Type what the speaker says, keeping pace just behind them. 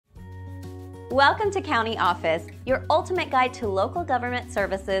Welcome to County Office, your ultimate guide to local government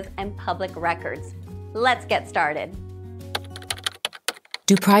services and public records. Let's get started.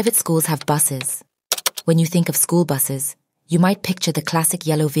 Do private schools have buses? When you think of school buses, you might picture the classic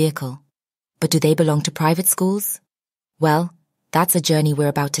yellow vehicle. But do they belong to private schools? Well, that's a journey we're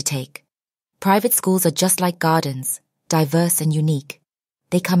about to take. Private schools are just like gardens, diverse and unique.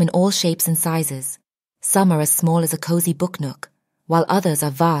 They come in all shapes and sizes. Some are as small as a cozy book nook, while others are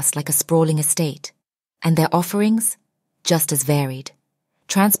vast like a sprawling estate. And their offerings? Just as varied.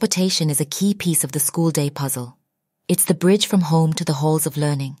 Transportation is a key piece of the school day puzzle. It's the bridge from home to the halls of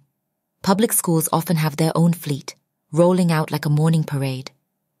learning. Public schools often have their own fleet, rolling out like a morning parade.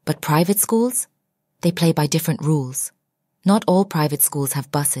 But private schools? They play by different rules. Not all private schools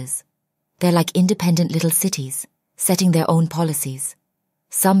have buses. They're like independent little cities, setting their own policies.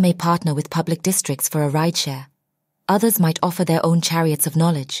 Some may partner with public districts for a rideshare. Others might offer their own chariots of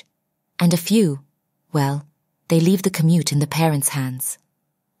knowledge. And a few, well, they leave the commute in the parents' hands.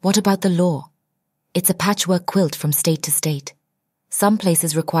 What about the law? It's a patchwork quilt from state to state. Some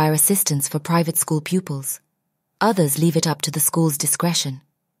places require assistance for private school pupils. Others leave it up to the school's discretion.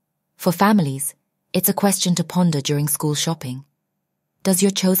 For families, it's a question to ponder during school shopping. Does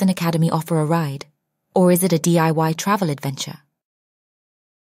your chosen academy offer a ride? Or is it a DIY travel adventure?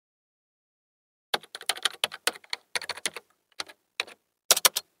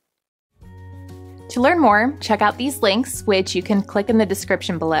 To learn more, check out these links, which you can click in the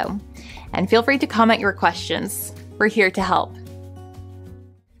description below. And feel free to comment your questions. We're here to help.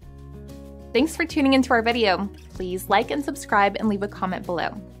 Thanks for tuning into our video. Please like and subscribe and leave a comment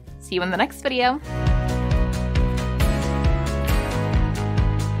below. See you in the next video.